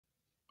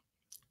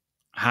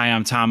Hi,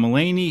 I'm Tom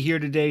Mulaney here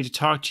today to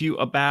talk to you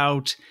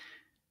about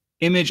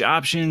image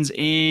options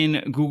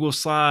in Google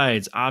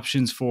Slides,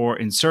 options for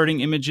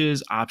inserting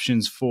images,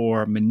 options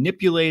for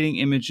manipulating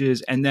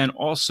images, and then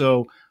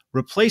also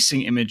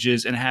replacing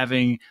images and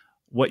having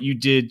what you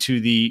did to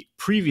the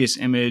previous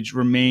image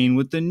remain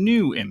with the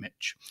new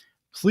image.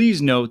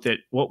 Please note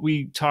that what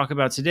we talk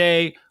about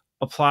today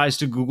applies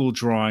to Google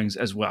Drawings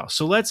as well.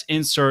 So let's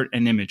insert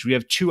an image. We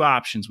have two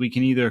options. We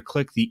can either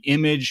click the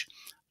image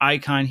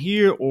icon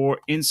here or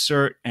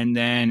insert and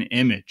then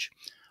image.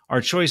 Our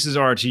choices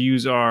are to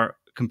use our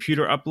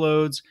computer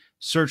uploads,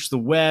 search the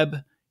web,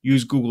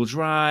 use Google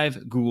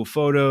Drive, Google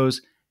Photos,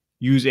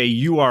 use a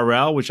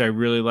URL, which I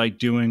really like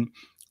doing,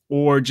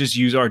 or just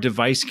use our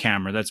device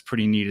camera. That's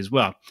pretty neat as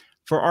well.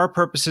 For our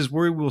purposes,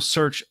 we will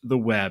search the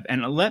web.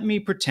 And let me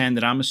pretend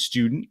that I'm a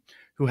student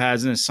who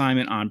has an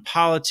assignment on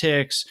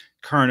politics,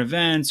 current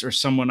events, or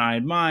someone I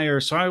admire.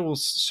 So I will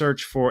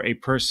search for a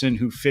person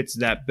who fits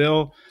that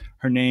bill.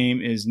 Her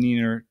name is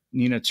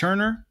Nina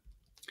Turner,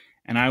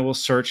 and I will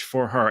search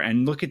for her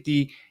and look at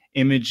the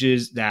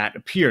images that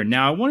appear.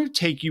 Now, I want to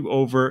take you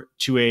over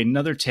to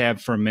another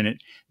tab for a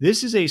minute.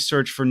 This is a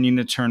search for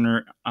Nina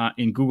Turner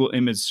in Google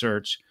Image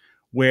Search,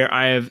 where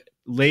I have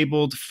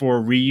labeled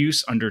for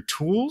reuse under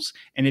Tools.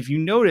 And if you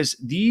notice,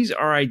 these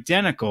are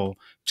identical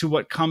to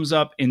what comes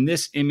up in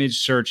this image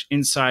search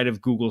inside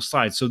of Google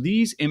Slides. So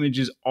these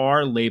images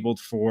are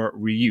labeled for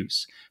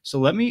reuse. So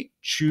let me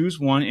choose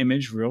one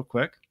image real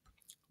quick.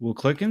 We'll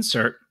click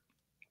Insert.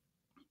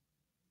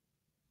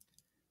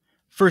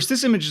 First,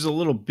 this image is a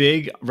little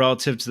big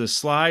relative to the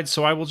slide,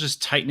 so I will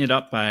just tighten it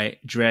up by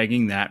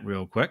dragging that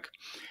real quick.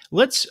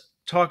 Let's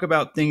talk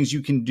about things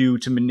you can do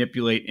to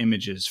manipulate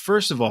images.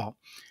 First of all,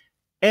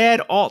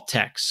 add alt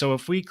text. So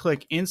if we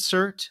click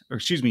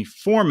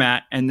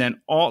Format, and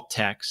then alt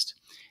text.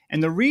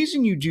 And the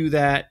reason you do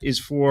that is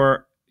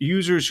for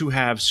users who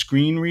have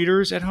screen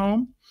readers at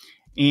home,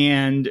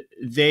 and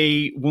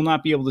they will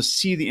not be able to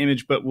see the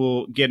image, but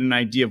will get an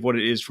idea of what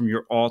it is from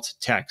your alt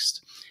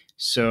text.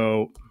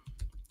 So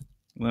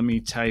let me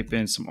type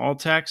in some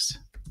alt text.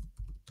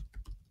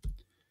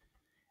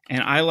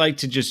 And I like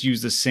to just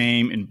use the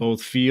same in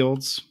both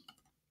fields.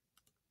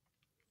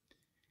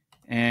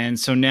 And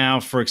so now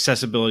for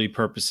accessibility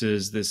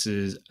purposes, this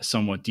is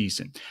somewhat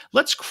decent.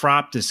 Let's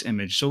crop this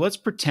image. So let's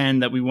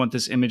pretend that we want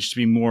this image to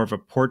be more of a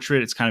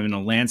portrait. It's kind of in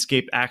a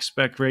landscape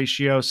aspect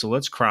ratio. So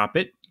let's crop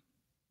it.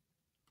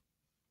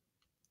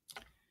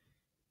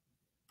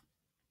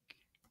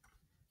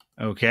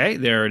 Okay,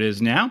 there it is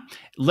now.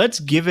 Let's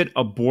give it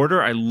a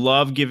border. I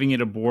love giving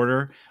it a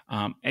border.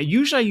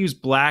 Usually I use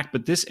black,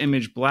 but this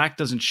image, black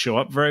doesn't show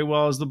up very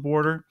well as the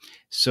border.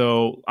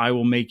 So I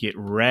will make it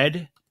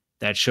red.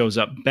 That shows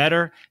up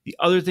better. The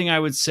other thing I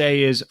would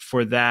say is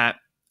for that,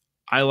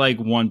 I like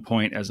 1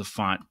 point as a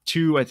font.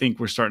 2, I think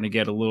we're starting to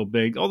get a little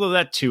big, although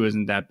that 2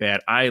 isn't that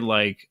bad. I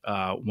like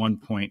 1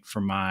 point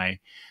for my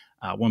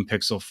 1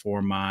 pixel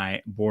for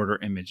my border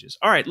images.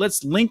 All right,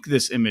 let's link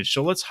this image.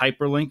 So let's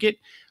hyperlink it.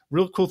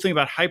 Real cool thing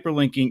about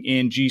hyperlinking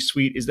in G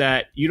Suite is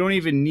that you don't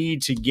even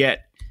need to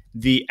get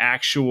the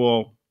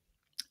actual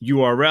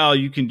URL.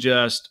 You can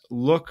just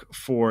look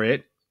for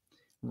it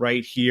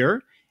right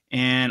here.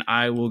 And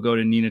I will go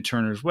to Nina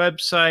Turner's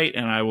website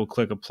and I will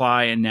click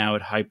apply, and now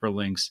it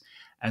hyperlinks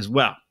as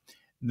well.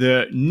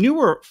 The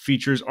newer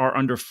features are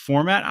under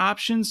format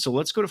options. So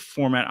let's go to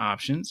format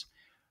options.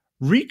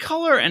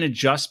 Recolor and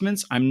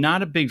adjustments, I'm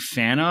not a big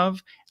fan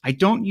of. I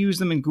don't use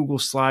them in Google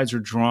Slides or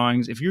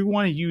Drawings. If you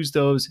want to use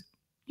those,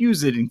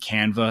 use it in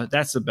Canva.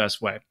 That's the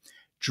best way.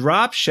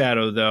 Drop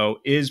shadow, though,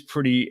 is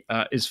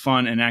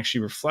fun, and actually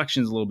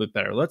reflection is a little bit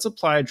better. Let's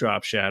apply a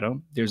drop shadow.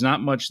 There's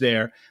not much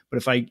there, but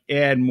if I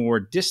add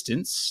more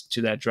distance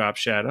to that drop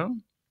shadow,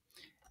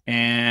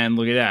 and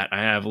look at that,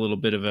 I have a little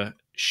bit of a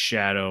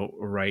shadow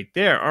right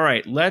there. All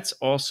right, let's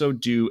also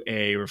do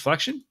a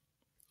reflection.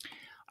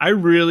 I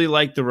really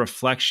like the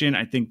reflection.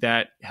 I think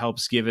that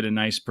helps give it a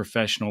nice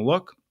professional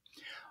look.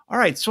 All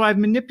right, so I've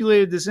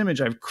manipulated this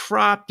image. I've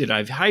cropped it.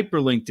 I've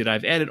hyperlinked it.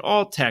 I've added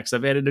alt text.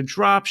 I've added a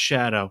drop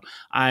shadow.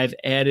 I've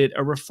added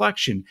a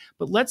reflection.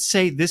 But let's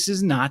say this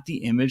is not the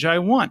image I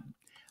want.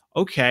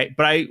 Okay,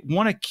 but I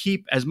want to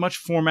keep as much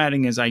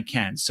formatting as I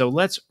can. So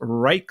let's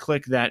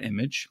right-click that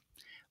image.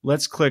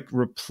 Let's click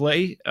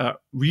Replace.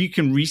 You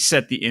can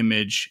reset the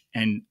image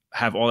and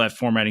have all that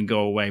formatting go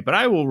away. But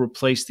I will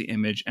replace the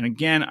image. And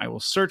again, I will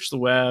search the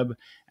web.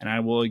 And I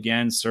will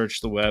again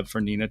search the web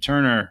for Nina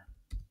Turner.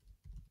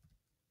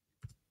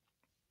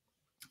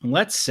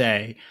 Let's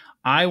say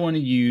I want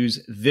to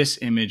use this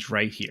image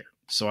right here.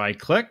 So I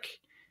click,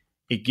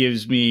 it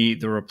gives me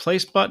the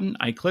replace button.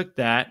 I click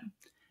that,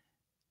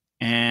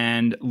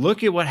 and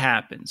look at what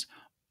happens.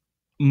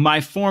 My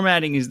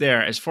formatting is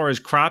there. As far as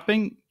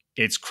cropping,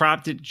 it's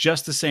cropped it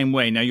just the same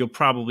way. Now, you'll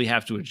probably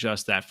have to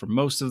adjust that for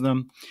most of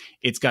them.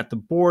 It's got the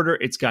border.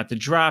 It's got the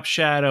drop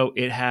shadow.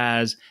 It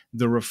has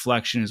the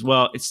reflection as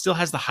well. It still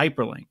has the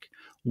hyperlink.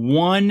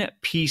 One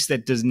piece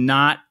that does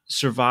not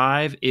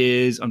survive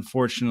is,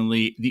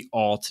 unfortunately, the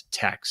alt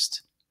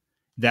text.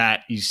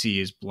 that you see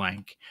is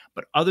blank.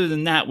 But other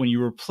than that, when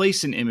you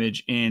replace an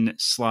image in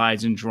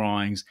slides and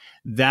drawings,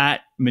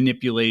 that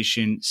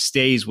manipulation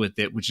stays with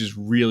it, which is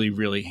really,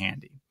 really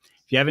handy.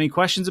 If you have any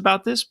questions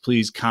about this,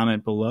 please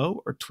comment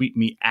below or tweet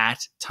me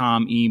at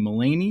Tom E.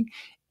 Mullaney.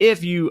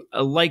 If you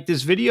like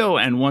this video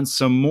and want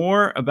some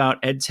more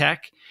about EdTech,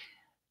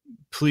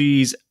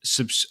 please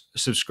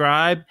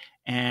subscribe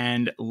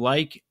and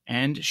like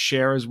and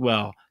share as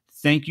well.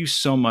 Thank you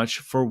so much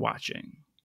for watching.